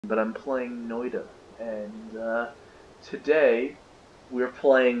but I'm playing Noita, and today we're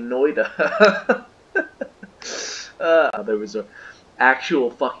playing Noita. There was a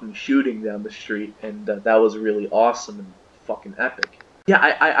actual fucking shooting down the street, and that was really awesome and fucking epic. Yeah,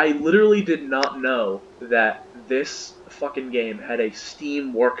 I literally did not know that this fucking game had a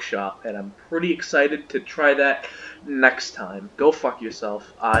Steam workshop, and I'm pretty excited to try that next time. Go fuck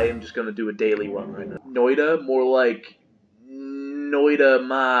yourself. I am just gonna do a daily one right now. Noita, more like Noita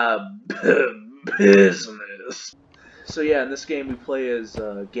my business. So yeah, in this game we play as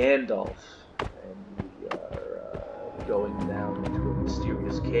Gandalf, and we are going down into a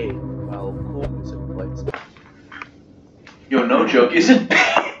mysterious cave while cool music plays. Yo, no joke. Is it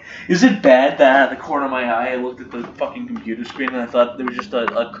bad that out of the corner of my eye I looked at the fucking computer screen and I thought there was just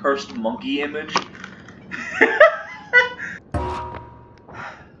a cursed monkey image?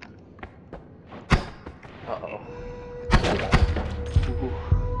 Uh-oh.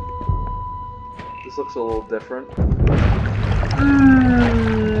 This looks a little different.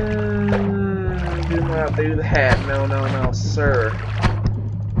 Do not do that. No, no, no, sir.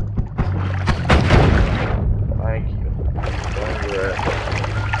 Thank you.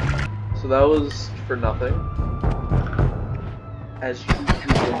 So that was for nothing. As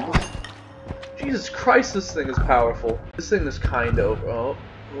usual. Jesus Christ, this thing is powerful. This thing is kind of... Oh.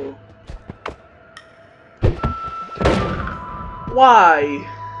 Why?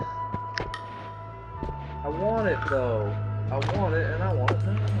 I want it though. I want it and I want it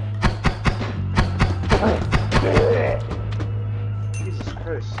now. Jesus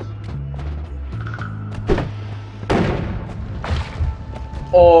Christ.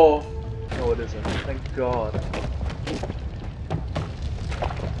 Oh! No, it isn't. Thank God.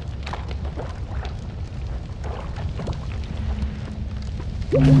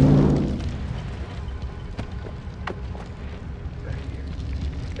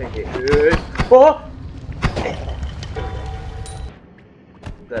 Hey. Oh!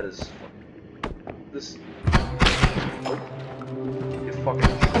 That is... This... You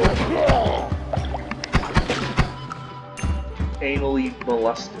fucking... Anally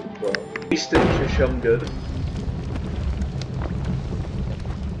molested, bro. Based in Chishumgood.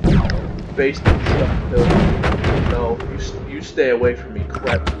 Based in Chishumgood. No, you stay away from me,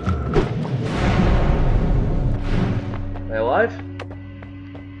 crap. Am I alive?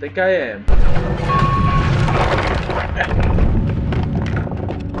 Think I am.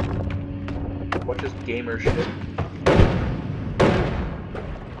 Watch this gamer shit.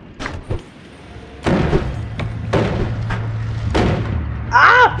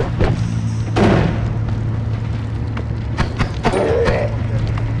 Ah!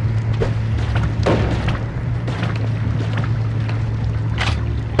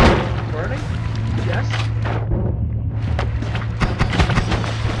 Burning? Yes.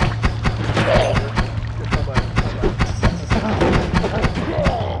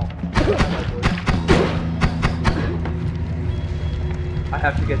 I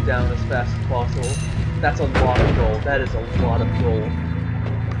have to get down as fast as possible. That's a lot of gold. That is a lot of gold.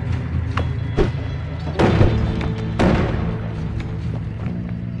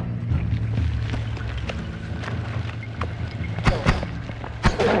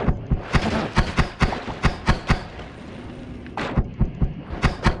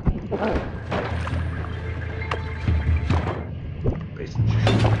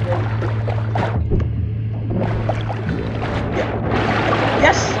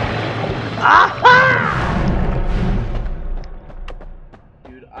 Yes! Aha!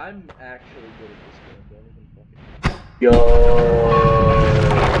 Dude, I'm actually good at this game. Don't even fucking... Yo,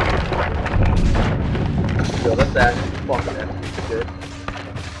 that's actually fucking epic shit.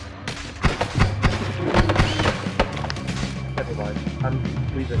 Never mind. I'm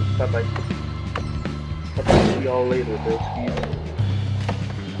leaving. Bye-bye. I'll see y'all later, broskies.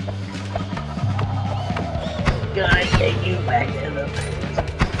 Gotta take you back in the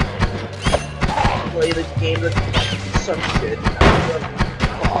play the game that some shit.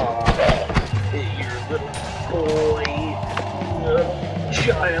 Your little boy,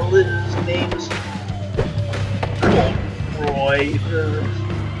 child, his name's Roy.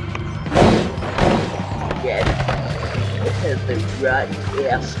 Yeah, has the rotten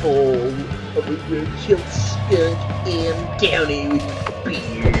asshole of a red-killed skunk and Downey with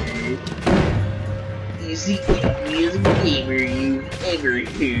beard. He's the angriest gamer you've ever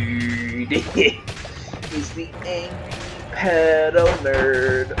heard. He's the angry pedo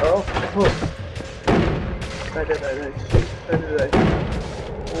nerd. Oh. Die.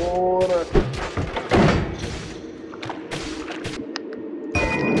 Oh, no.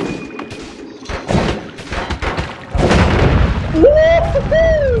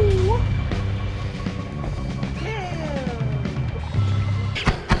 Woo-hoo-hoo!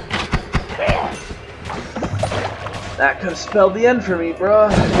 That could have spelled the end for me, bruh.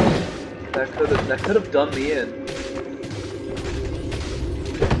 That could have done me in.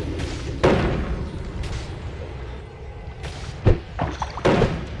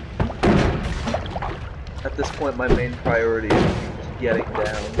 At this point, my main priority is just getting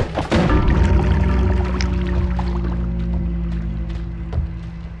down.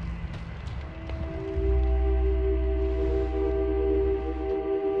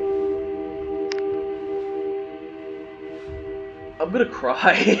 I'm gonna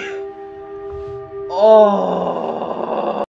cry. Oh.